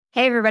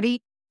Hey,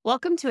 everybody.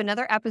 Welcome to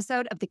another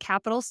episode of the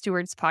Capital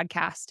Stewards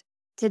Podcast.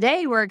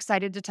 Today, we're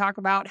excited to talk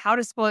about how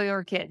to spoil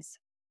your kids.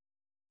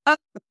 Oh,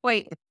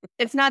 wait,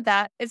 it's not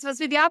that. It's supposed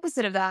to be the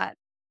opposite of that.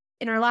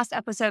 In our last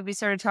episode, we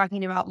started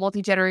talking about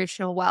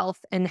multi-generational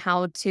wealth and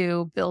how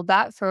to build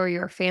that for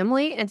your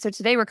family. And so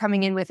today, we're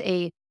coming in with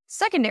a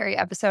secondary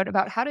episode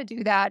about how to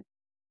do that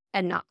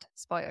and not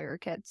spoil your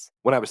kids.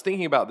 When I was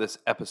thinking about this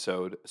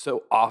episode,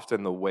 so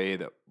often the way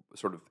that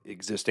sort of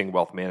existing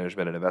wealth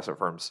management and investment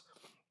firms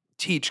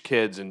teach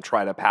kids and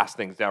try to pass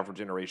things down from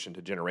generation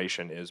to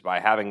generation is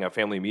by having a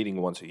family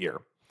meeting once a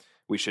year.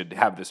 We should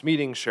have this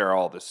meeting, share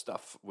all this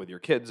stuff with your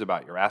kids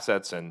about your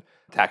assets and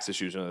tax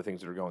issues and other things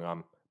that are going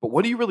on. But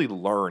what do you really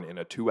learn in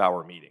a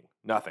 2-hour meeting?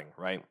 Nothing,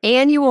 right?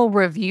 Annual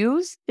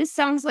reviews? This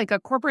sounds like a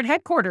corporate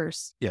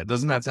headquarters. Yeah,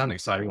 doesn't that sound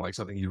exciting? Like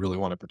something you really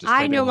want to participate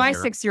I in? know my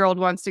here? 6-year-old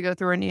wants to go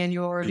through an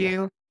annual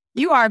review.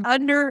 You are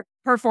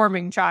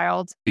underperforming,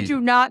 child. You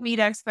do not meet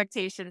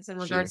expectations in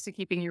regards to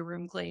keeping your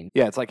room clean.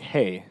 Yeah, it's like,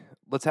 hey,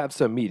 let's have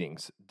some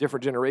meetings.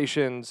 Different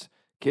generations,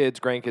 kids,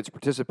 grandkids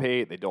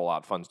participate. They dole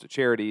out funds to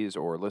charities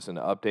or listen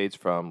to updates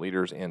from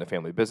leaders in a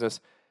family business.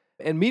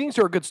 And meetings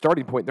are a good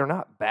starting point. They're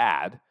not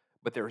bad,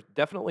 but they're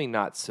definitely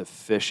not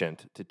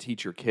sufficient to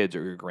teach your kids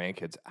or your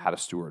grandkids how to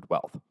steward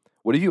wealth.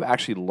 What have you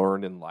actually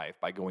learned in life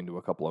by going to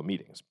a couple of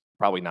meetings?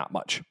 Probably not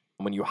much.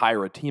 When you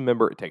hire a team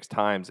member, it takes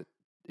time.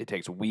 It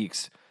takes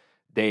weeks,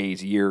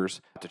 days,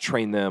 years to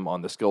train them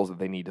on the skills that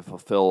they need to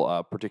fulfill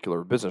a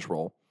particular business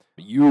role.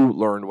 You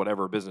learned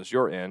whatever business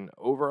you're in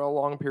over a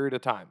long period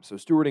of time. So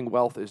stewarding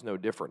wealth is no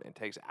different. It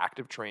takes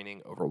active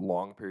training over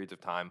long periods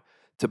of time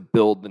to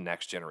build the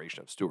next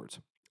generation of stewards.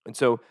 And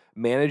so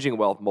managing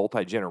wealth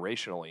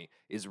multi-generationally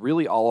is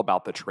really all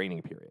about the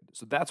training period.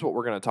 So that's what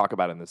we're going to talk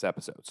about in this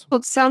episode. Well,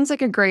 it sounds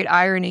like a great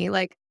irony.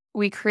 Like,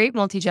 we create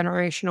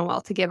multi-generational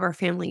wealth to give our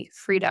family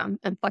freedom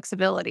and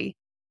flexibility.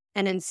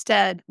 And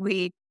instead,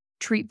 we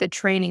treat the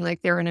training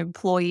like they're an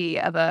employee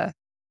of a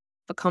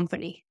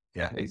company.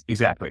 Yeah,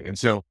 exactly. And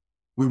so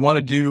we want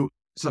to do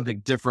something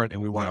different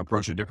and we want to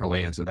approach it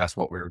differently. And so that's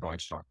what we're going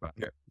to talk about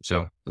here.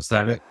 So let's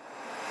dive in.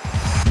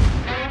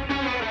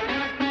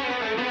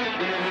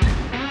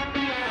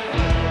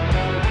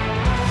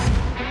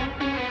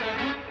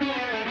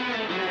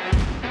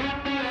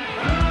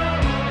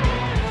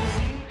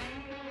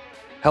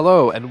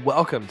 Hello, and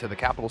welcome to the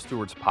Capital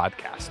Stewards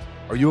Podcast.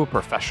 Are you a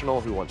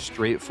professional who wants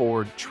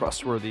straightforward,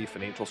 trustworthy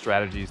financial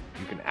strategies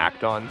you can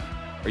act on?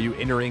 Are you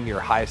entering your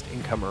highest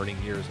income earning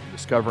years and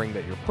discovering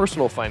that your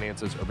personal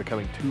finances are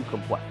becoming too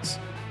complex?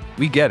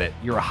 We get it.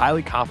 You're a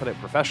highly competent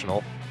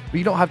professional, but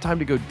you don't have time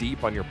to go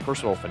deep on your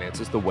personal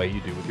finances the way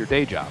you do with your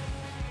day job.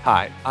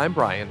 Hi, I'm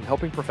Brian, and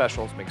helping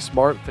professionals make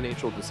smart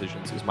financial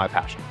decisions is my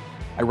passion.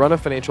 I run a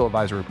financial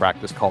advisory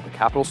practice called the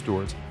Capital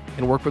Stewards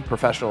and work with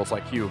professionals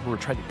like you who are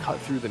trying to cut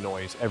through the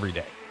noise every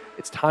day.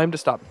 It's time to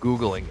stop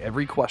Googling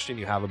every question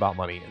you have about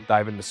money and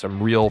dive into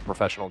some real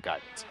professional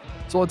guidance.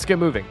 So let's get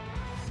moving.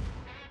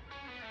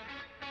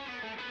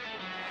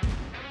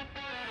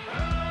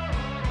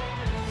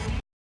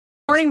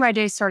 Morning, my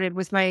day started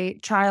with my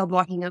child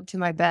walking up to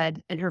my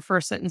bed and her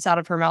first sentence out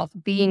of her mouth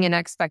being an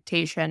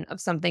expectation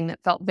of something that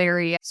felt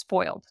very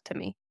spoiled to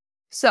me.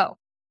 So,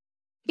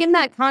 in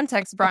that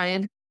context,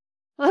 Brian,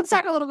 let's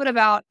talk a little bit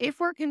about if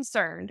we're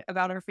concerned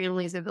about our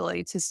family's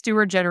ability to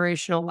steward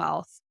generational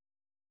wealth,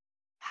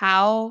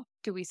 how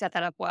do we set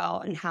that up well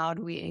and how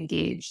do we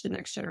engage the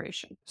next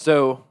generation?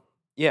 So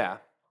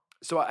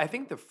I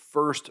think the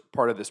first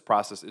part of this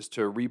process is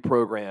to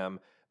reprogram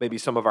maybe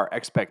some of our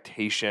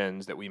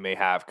expectations that we may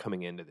have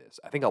coming into this.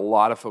 I think a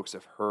lot of folks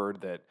have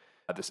heard that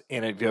this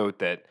anecdote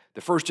that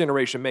the first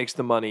generation makes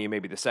the money,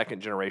 maybe the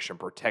second generation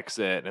protects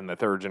it, and the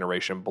third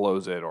generation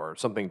blows it, or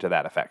something to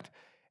that effect.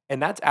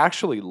 And that's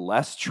actually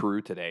less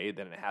true today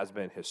than it has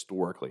been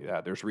historically.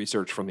 There's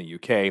research from the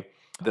UK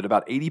that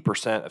about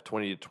 80% of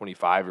 20 to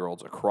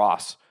 25-year-olds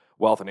across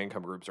wealth and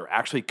income groups are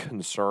actually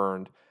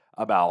concerned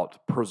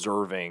about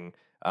preserving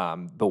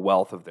the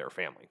wealth of their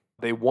family.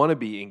 They want to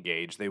be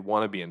engaged. They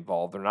want to be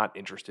involved. They're not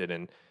interested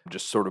in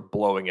just sort of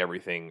blowing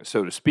everything,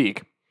 so to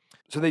speak.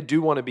 So they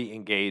do want to be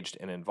engaged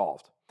and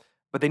involved.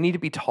 But they need to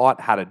be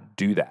taught how to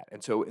do that.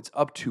 And so it's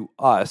up to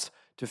us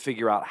to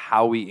figure out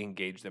how we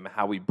engage them,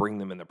 how we bring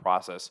them in the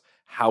process,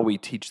 how we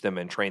teach them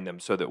and train them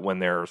so that when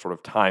their sort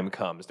of time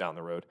comes down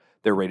the road,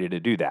 they're ready to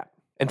do that.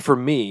 And for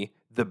me,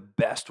 the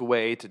best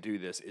way to do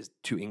this is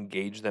to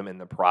engage them in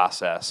the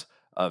process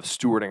of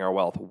stewarding our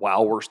wealth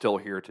while we're still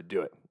here to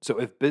do it. So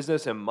if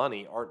business and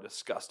money aren't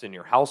discussed in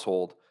your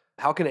household,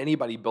 how can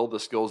anybody build the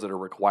skills that are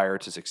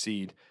required to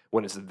succeed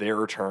when it's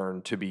their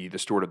turn to be the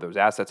steward of those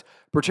assets,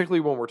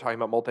 particularly when we're talking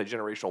about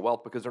multi-generational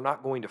wealth, because they're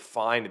not going to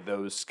find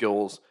those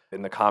skills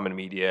in the common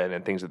media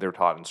and things that they're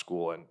taught in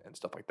school and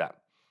stuff like that.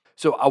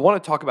 So I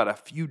want to talk about a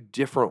few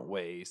different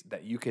ways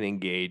that you can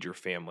engage your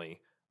family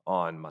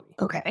on money.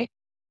 Okay.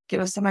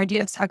 Give us some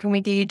ideas. How can we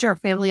engage our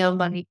family on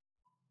money?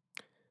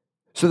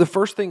 So the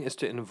first thing is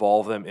to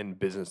involve them in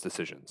business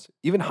decisions.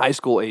 Even high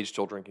school age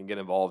children can get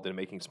involved in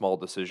making small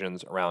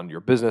decisions around your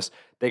business.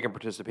 They can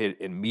participate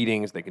in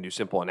meetings. They can do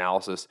simple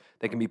analysis.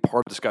 They can be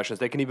part of discussions.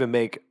 They can even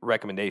make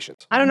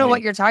recommendations. I don't know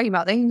what you're talking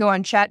about. They can go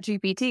on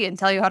ChatGPT and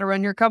tell you how to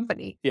run your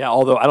company. Yeah,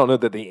 although I don't know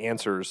that the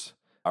answers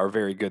are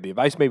very good. The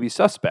advice may be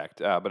suspect,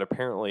 but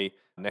apparently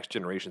next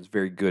generation is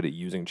very good at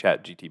using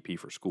ChatGPT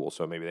for school.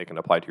 So maybe they can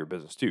apply to your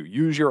business too.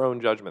 Use your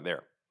own judgment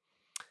there.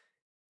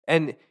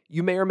 And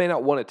you may or may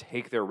not want to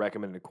take their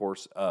recommended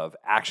course of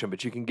action,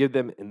 but you can give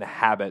them in the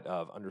habit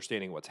of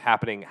understanding what's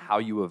happening, how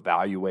you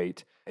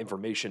evaluate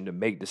information to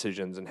make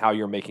decisions, and how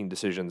you're making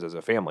decisions as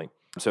a family.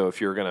 So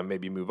if you're going to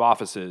maybe move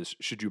offices,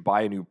 should you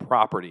buy a new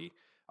property?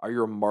 Are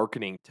your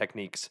marketing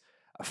techniques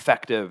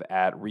effective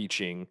at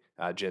reaching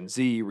Gen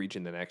Z,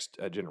 reaching the next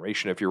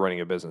generation if you're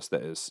running a business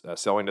that is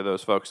selling to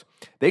those folks?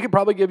 They could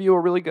probably give you a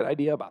really good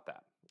idea about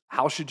that.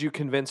 How should you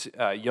convince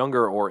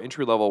younger or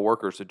entry-level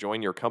workers to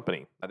join your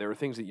company? There are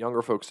things that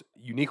younger folks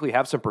uniquely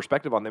have some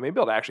perspective on. They may be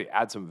able to actually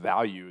add some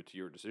value to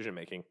your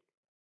decision-making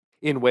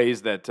in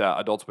ways that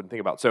adults wouldn't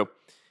think about. So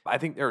I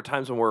think there are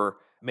times when we're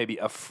maybe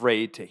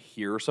afraid to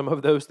hear some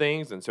of those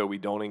things, and so we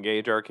don't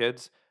engage our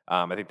kids.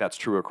 I think that's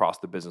true across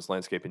the business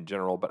landscape in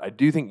general, but I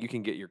do think you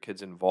can get your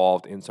kids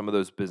involved in some of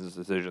those business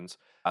decisions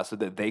so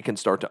that they can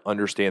start to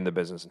understand the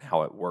business and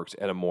how it works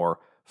at a more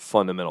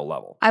fundamental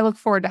level. I look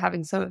forward to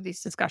having some of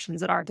these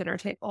discussions at our dinner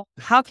table.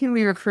 How can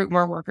we recruit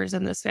more workers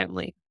in this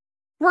family?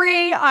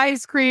 Free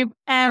ice cream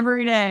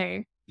every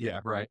day. Yeah,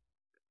 right.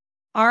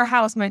 Our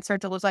house might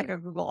start to look like a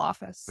Google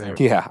office.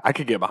 Yeah, I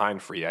could get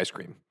behind free ice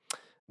cream.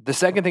 The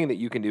second thing that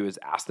you can do is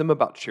ask them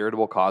about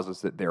charitable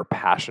causes that they're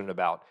passionate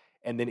about,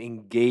 and then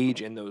engage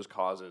in those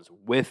causes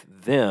with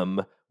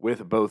them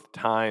with both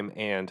time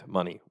and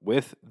money.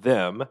 With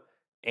them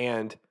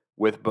and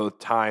with both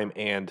time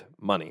and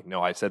money.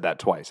 No, I said that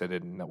twice.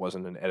 That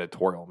wasn't an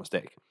editorial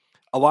mistake.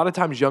 A lot of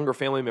times younger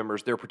family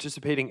members, they're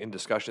participating in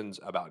discussions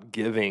about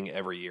giving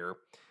every year,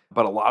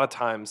 but a lot of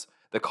times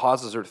the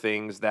causes are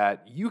things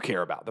that you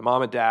care about, the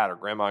mom and dad or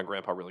grandma and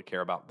grandpa really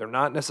care about. They're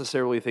not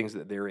necessarily things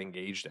that they're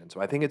engaged in. So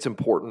I think it's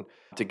important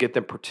to get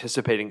them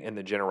participating in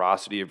the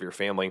generosity of your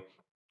family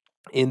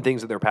in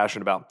things that they're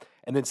passionate about.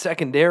 And then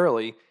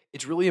secondarily,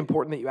 it's really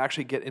important that you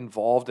actually get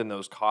involved in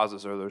those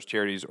causes or those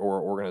charities or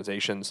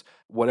organizations,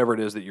 whatever it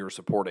is that you're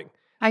supporting.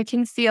 I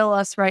can feel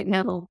us right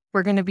now.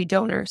 We're going to be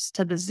donors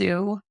to the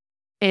zoo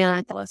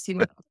and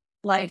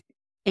like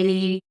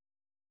any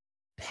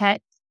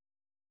pet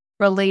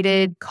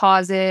related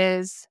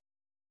causes.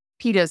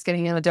 PETA's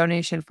getting a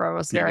donation from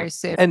us very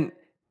soon. And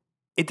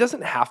it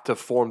doesn't have to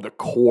form the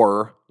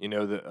core,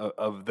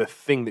 of the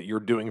thing that you're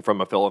doing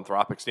from a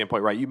philanthropic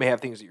standpoint, right? You may have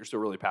things that you're still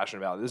really passionate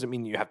about. It doesn't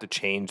mean you have to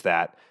change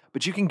that,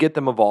 but you can get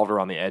them involved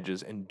around the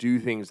edges and do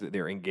things that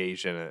they're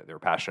engaged in and that they're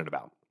passionate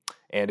about.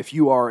 And if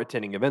you are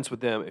attending events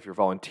with them, if you're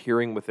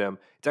volunteering with them,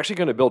 it's actually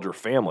going to build your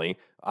family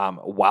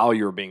while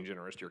you're being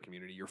generous to your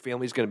community. Your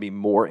family's going to be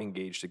more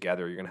engaged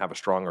together. You're going to have a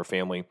stronger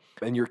family,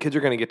 and your kids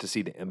are going to get to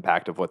see the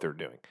impact of what they're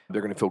doing.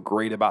 They're going to feel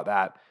great about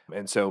that.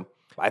 And so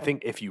I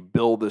think if you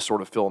build this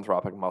sort of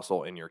philanthropic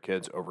muscle in your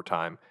kids over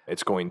time,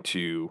 it's going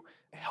to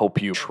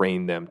help you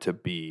train them to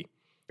be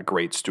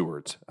great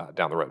stewards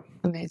down the road.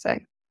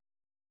 Amazing.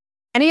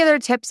 Any other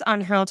tips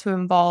on how to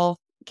involve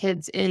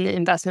kids in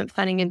investment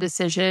planning and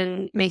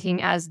decision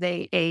making as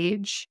they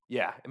age?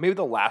 Yeah. And maybe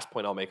the last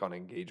point I'll make on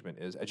engagement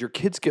is as your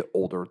kids get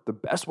older, the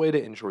best way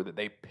to ensure that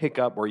they pick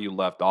up where you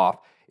left off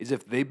is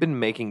if they've been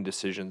making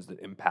decisions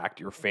that impact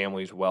your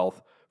family's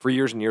wealth for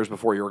years and years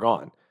before you're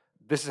gone.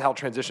 This is how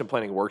transition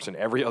planning works in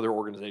every other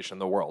organization in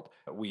the world.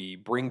 We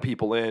bring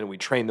people in, we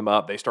train them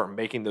up, they start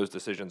making those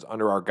decisions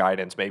under our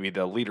guidance. Maybe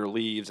the leader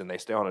leaves and they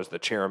stay on as the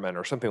chairman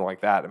or something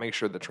like that to make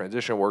sure the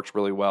transition works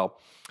really well.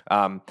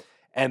 And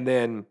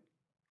then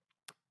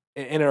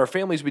in our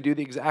families, we do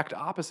the exact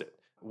opposite.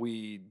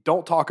 We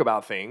don't talk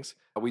about things.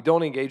 We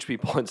don't engage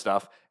people and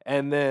stuff.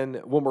 And then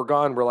when we're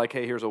gone, we're like,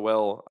 hey, here's a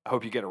will. I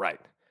hope you get it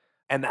right.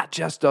 And that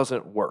just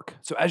doesn't work.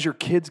 So as your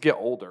kids get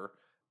older,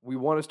 we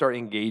want to start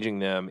engaging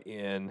them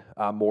in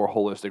more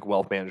holistic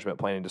wealth management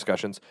planning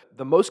discussions.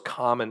 The most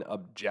common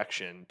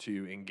objection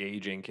to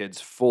engaging kids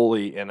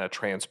fully in a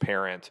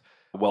transparent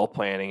wealth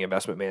planning,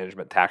 investment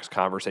management, tax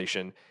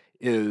conversation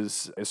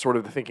is sort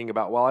of the thinking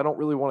about, well, I don't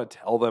really want to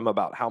tell them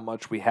about how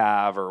much we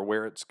have or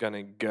where it's going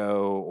to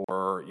go,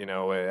 or,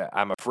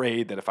 I'm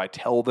afraid that if I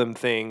tell them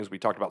things, we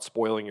talked about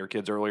spoiling your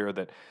kids earlier,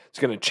 that it's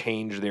going to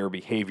change their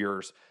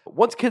behaviors.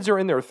 Once kids are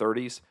in their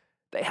 30s,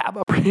 they have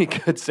a pretty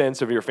good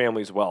sense of your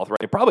family's wealth, right?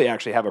 They probably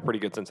actually have a pretty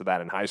good sense of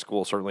that in high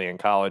school, certainly in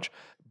college,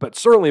 but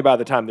certainly by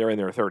the time they're in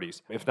their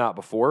 30s, if not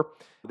before.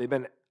 They've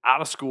been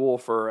out of school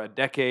for a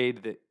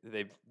decade.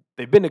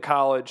 They've been to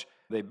college.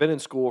 They've been in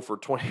school for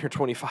 20 or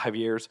 25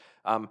 years.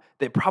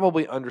 They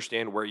probably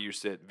understand where you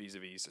sit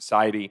vis-a-vis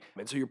society.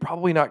 And so you're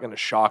probably not going to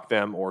shock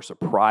them or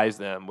surprise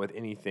them with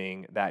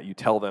anything that you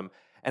tell them.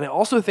 And I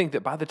also think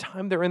that by the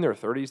time they're in their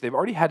 30s, they've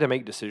already had to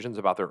make decisions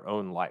about their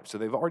own life. So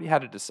they've already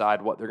had to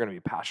decide what they're going to be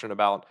passionate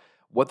about,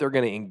 what they're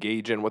going to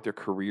engage in, what their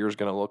career is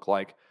going to look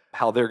like,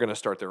 how they're going to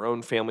start their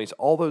own families,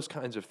 all those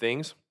kinds of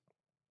things.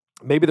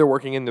 Maybe they're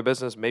working in the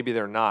business, maybe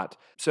they're not.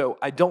 So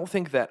I don't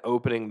think that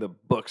opening the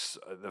books,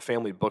 the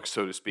family books,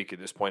 so to speak, at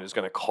this point is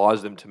going to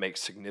cause them to make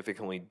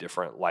significantly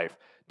different life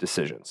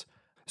decisions.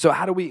 So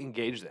how do we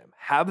engage them?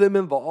 Have them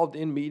involved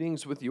in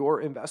meetings with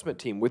your investment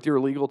team, with your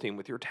legal team,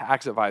 with your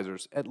tax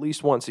advisors at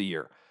least once a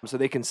year so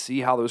they can see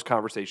how those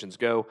conversations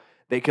go.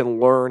 They can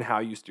learn how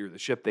you steer the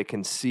ship. They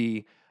can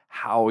see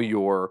how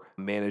you're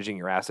managing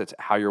your assets,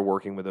 how you're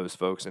working with those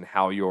folks, and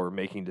how you're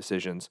making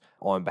decisions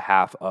on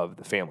behalf of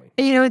the family.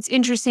 It's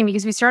interesting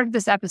because we started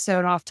this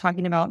episode off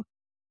talking about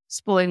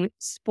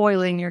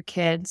spoiling your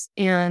kids,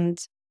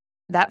 and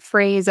that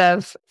phrase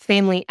of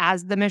family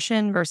as the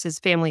mission versus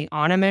family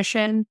on a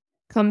mission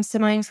comes to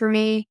mind for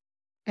me,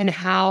 and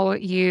how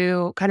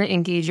you kind of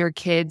engage your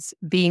kids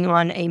being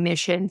on a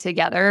mission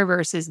together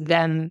versus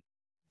them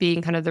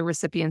being kind of the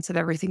recipients of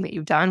everything that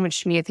you've done,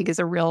 which to me I think is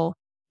a real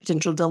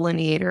potential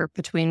delineator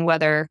between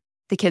whether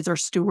the kids are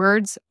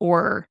stewards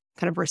or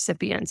kind of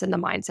recipients and the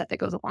mindset that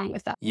goes along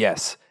with that.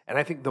 Yes. And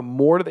I think the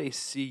more they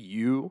see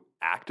you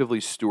actively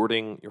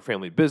stewarding your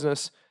family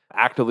business,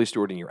 actively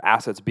stewarding your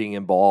assets, being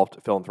involved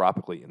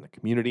philanthropically in the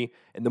community,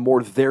 and the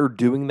more they're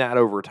doing that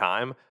over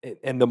time,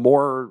 and the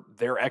more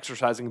they're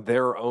exercising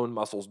their own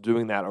muscles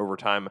doing that over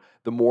time,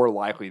 the more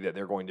likely that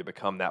they're going to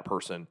become that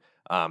person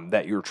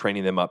that you're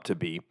training them up to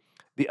be.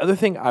 The other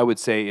thing I would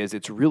say is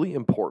it's really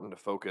important to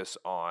focus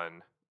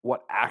on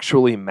what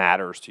actually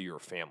matters to your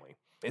family.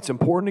 It's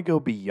important to go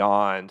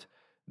beyond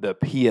the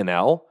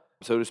P&L,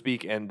 so to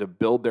speak, and to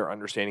build their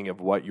understanding of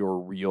what your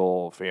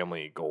real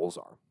family goals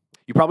are.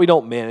 You probably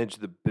don't manage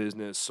the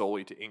business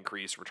solely to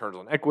increase returns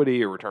on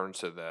equity or returns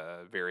to the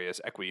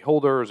various equity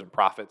holders and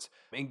profits.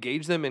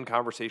 Engage them in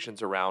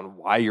conversations around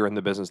why you're in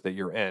the business that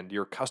you're in.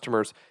 Your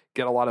customers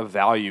get a lot of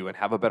value and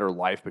have a better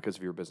life because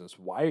of your business.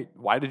 Why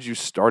did you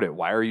start it?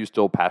 Why are you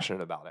still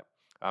passionate about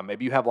it?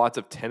 Maybe you have lots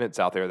of tenants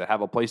out there that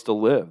have a place to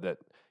live that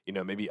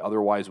maybe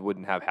otherwise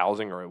wouldn't have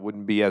housing or it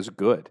wouldn't be as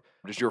good.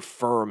 Does your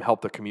firm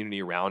help the community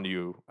around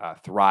you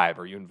thrive?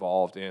 Are you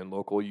involved in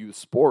local youth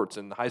sports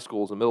and high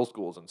schools and middle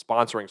schools and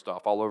sponsoring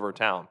stuff all over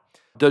town?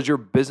 Does your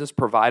business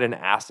provide an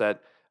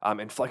asset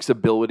and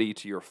flexibility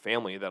to your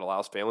family that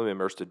allows family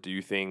members to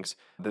do things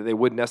that they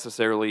wouldn't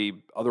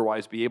necessarily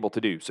otherwise be able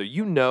to do? So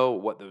you know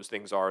what those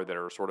things are that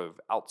are sort of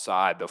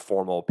outside the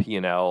formal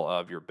P&L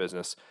of your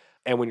business.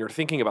 And when you're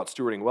thinking about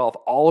stewarding wealth,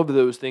 all of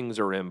those things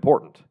are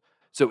important.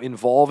 So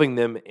involving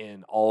them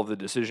in all of the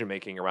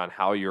decision-making around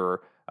how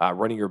you're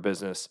running your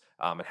business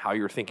and how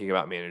you're thinking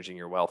about managing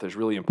your wealth is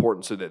really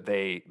important so that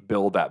they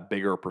build that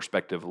bigger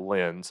perspective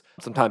lens.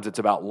 Sometimes it's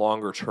about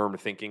longer-term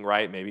thinking,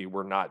 right? Maybe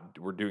we're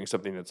doing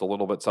something that's a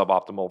little bit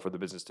suboptimal for the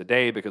business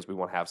today because we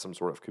want to have some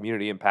sort of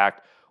community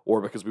impact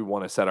or because we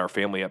want to set our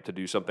family up to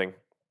do something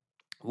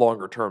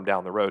longer-term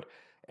down the road.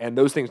 And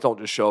those things don't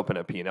just show up in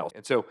a P&L.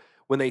 And so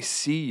when they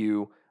see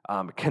you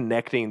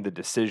connecting the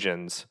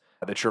decisions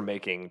that you're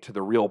making to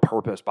the real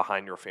purpose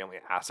behind your family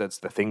assets,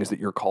 the things that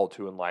you're called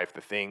to in life, the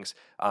things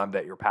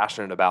that you're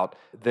passionate about,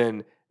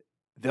 then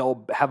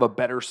they'll have a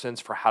better sense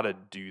for how to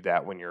do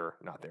that when you're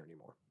not there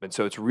anymore. And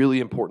so it's really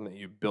important that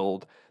you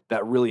build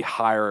that really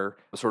higher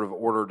sort of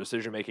order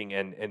decision-making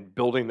and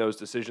building those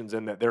decisions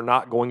in that they're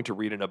not going to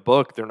read in a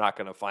book. They're not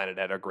going to find it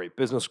at a great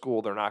business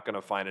school. They're not going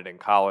to find it in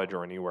college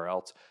or anywhere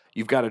else.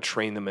 You've got to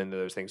train them into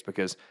those things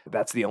because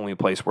that's the only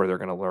place where they're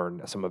going to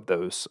learn some of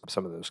those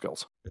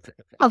skills.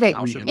 Okay.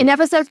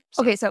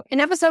 So in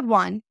episode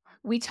 1,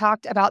 we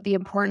talked about the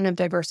importance of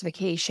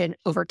diversification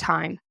over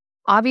time.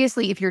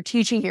 Obviously, if you're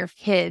teaching your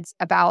kids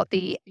about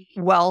the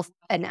wealth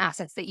and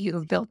assets that you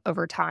have built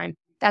over time,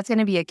 that's going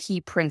to be a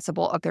key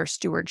principle of their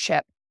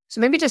stewardship.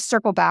 So maybe just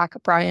circle back,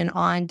 Brian,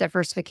 on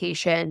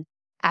diversification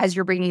as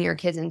you're bringing your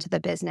kids into the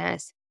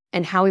business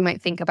and how we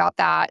might think about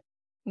that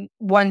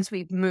once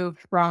we've moved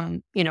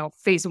from,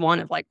 phase 1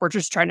 of we're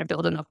just trying to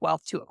build enough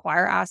wealth to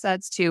acquire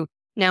assets to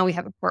now we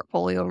have a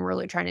portfolio and we're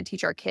really trying to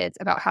teach our kids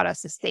about how to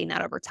sustain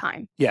that over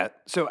time. Yeah.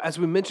 So as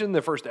we mentioned in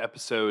the first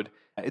episode,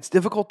 it's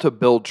difficult to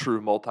build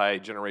true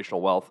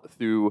multi-generational wealth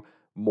through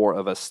more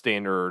of a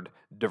standard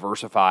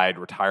diversified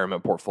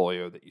retirement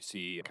portfolio that you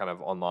see kind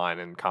of online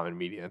and common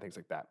media and things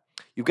like that.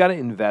 You've got to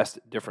invest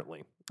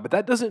differently. But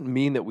that doesn't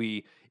mean that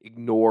we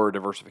ignore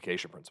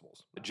diversification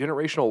principles.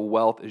 Generational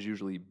wealth is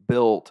usually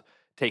built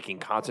taking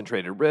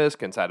concentrated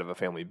risk inside of a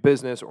family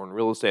business or in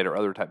real estate or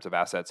other types of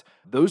assets.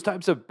 Those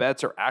types of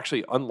bets are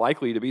actually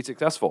unlikely to be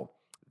successful.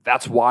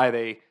 That's why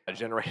they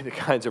generate the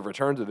kinds of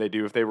returns that they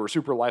do. If they were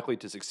super likely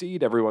to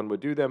succeed, everyone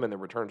would do them and the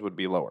returns would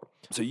be lower.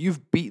 So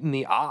you've beaten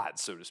the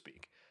odds, so to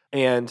speak.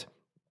 And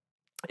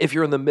if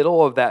you're in the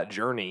middle of that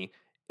journey,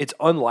 it's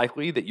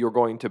unlikely that you're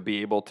going to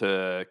be able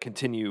to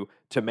continue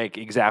to make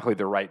exactly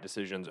the right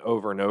decisions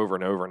over and over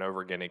and over and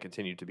over again and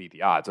continue to beat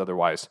the odds.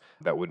 Otherwise,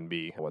 that wouldn't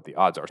be what the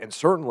odds are. And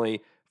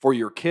certainly for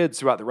your kids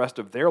throughout the rest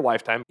of their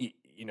lifetime,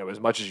 as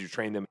much as you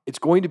train them, it's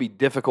going to be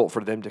difficult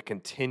for them to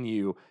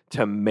continue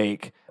to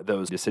make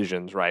those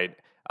decisions, right?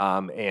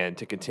 and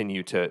to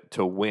continue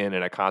to win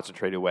in a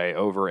concentrated way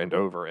over and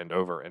over and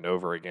over and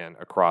over again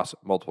across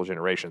multiple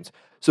generations.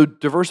 So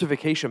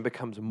diversification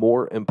becomes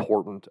more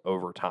important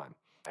over time.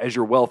 As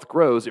your wealth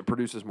grows, it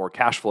produces more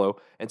cash flow.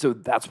 And so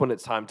that's when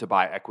it's time to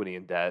buy equity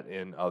and debt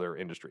in other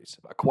industries.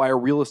 Acquire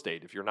real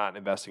estate if you're not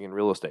investing in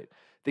real estate.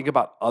 Think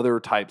about other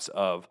types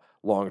of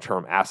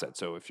long-term assets.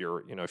 So if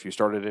you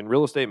started in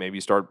real estate, maybe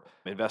you start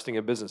investing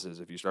in businesses.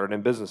 If you started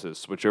in businesses,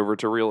 switch over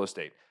to real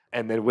estate.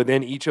 And then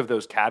within each of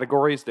those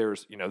categories,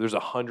 there's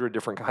 100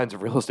 different kinds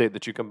of real estate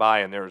that you can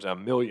buy, and there's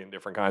 1,000,000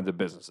 different kinds of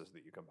businesses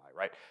that you can buy,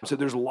 right? So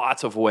there's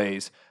lots of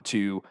ways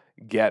to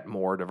get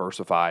more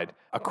diversified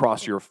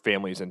across your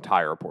family's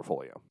entire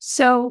portfolio.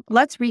 So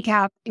let's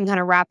recap and kind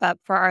of wrap up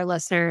for our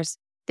listeners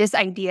this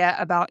idea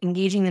about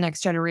engaging the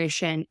next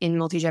generation in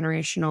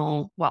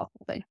multi-generational wealth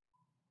building.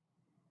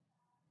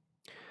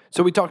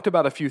 So we talked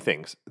about a few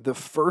things. The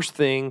first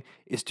thing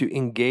is to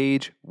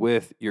engage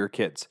with your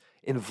kids.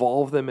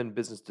 Involve them in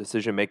business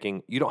decision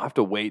making. You don't have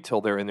to wait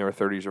till they're in their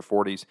 30s or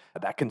 40s.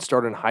 That can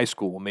start in high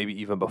school, maybe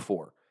even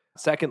before.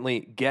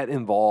 Secondly, get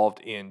involved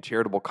in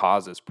charitable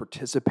causes.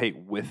 Participate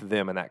with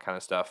them and that kind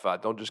of stuff.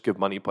 Don't just give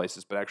money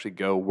places, but actually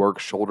go work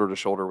shoulder to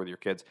shoulder with your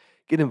kids.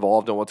 Get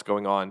involved in what's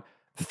going on.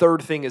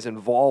 Third thing is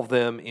involve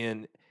them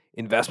in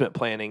investment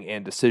planning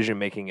and decision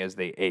making as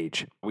they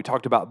age. We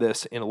talked about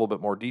this in a little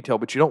bit more detail,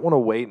 but you don't want to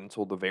wait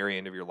until the very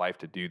end of your life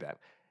to do that.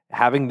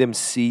 Having them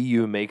see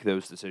you make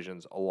those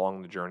decisions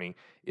along the journey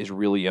is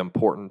really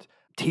important.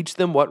 Teach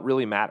them what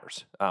really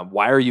matters.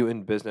 Why are you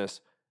in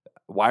business?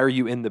 Why are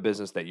you in the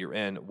business that you're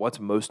in? What's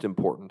most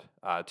important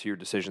to your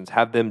decisions?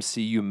 Have them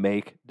see you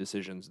make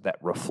decisions that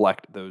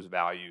reflect those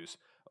values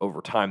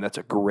over time. That's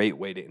a great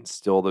way to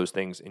instill those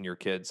things in your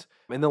kids.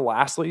 And then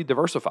lastly,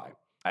 diversify.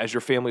 As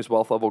your family's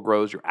wealth level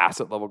grows, your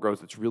asset level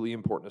grows, it's really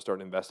important to start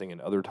investing in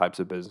other types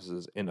of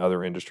businesses, in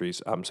other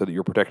industries, so that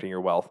you're protecting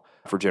your wealth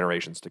for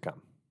generations to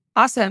come.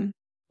 Awesome.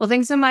 Well,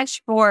 thanks so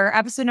much for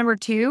episode number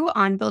 2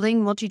 on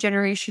building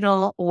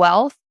multi-generational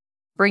wealth.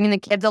 Bringing the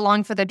kids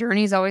along for the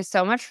journey is always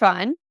so much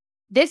fun.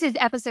 This is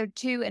episode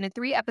 2 in a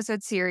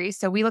 3-episode series,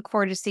 so we look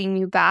forward to seeing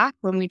you back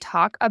when we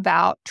talk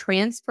about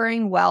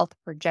transferring wealth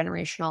for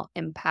generational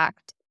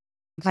impact,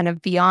 kind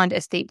of beyond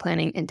estate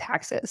planning and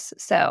taxes.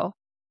 So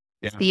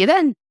see you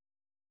then.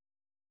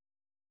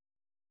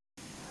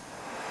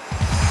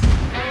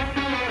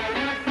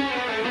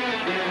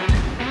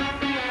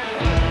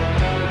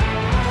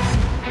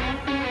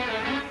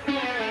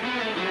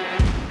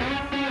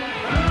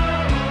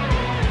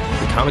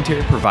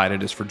 Commentary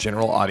provided is for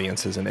general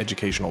audiences and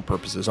educational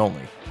purposes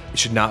only. It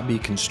should not be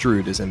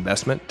construed as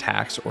investment,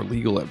 tax, or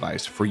legal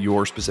advice for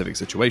your specific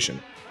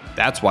situation.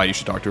 That's why you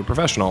should talk to a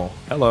professional.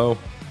 Hello.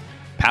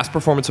 Past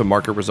performance of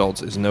market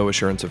results is no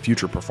assurance of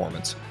future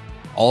performance.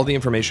 All the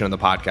information on the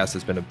podcast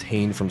has been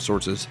obtained from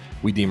sources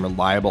we deem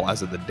reliable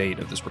as of the date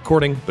of this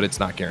recording, but it's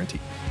not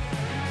guaranteed.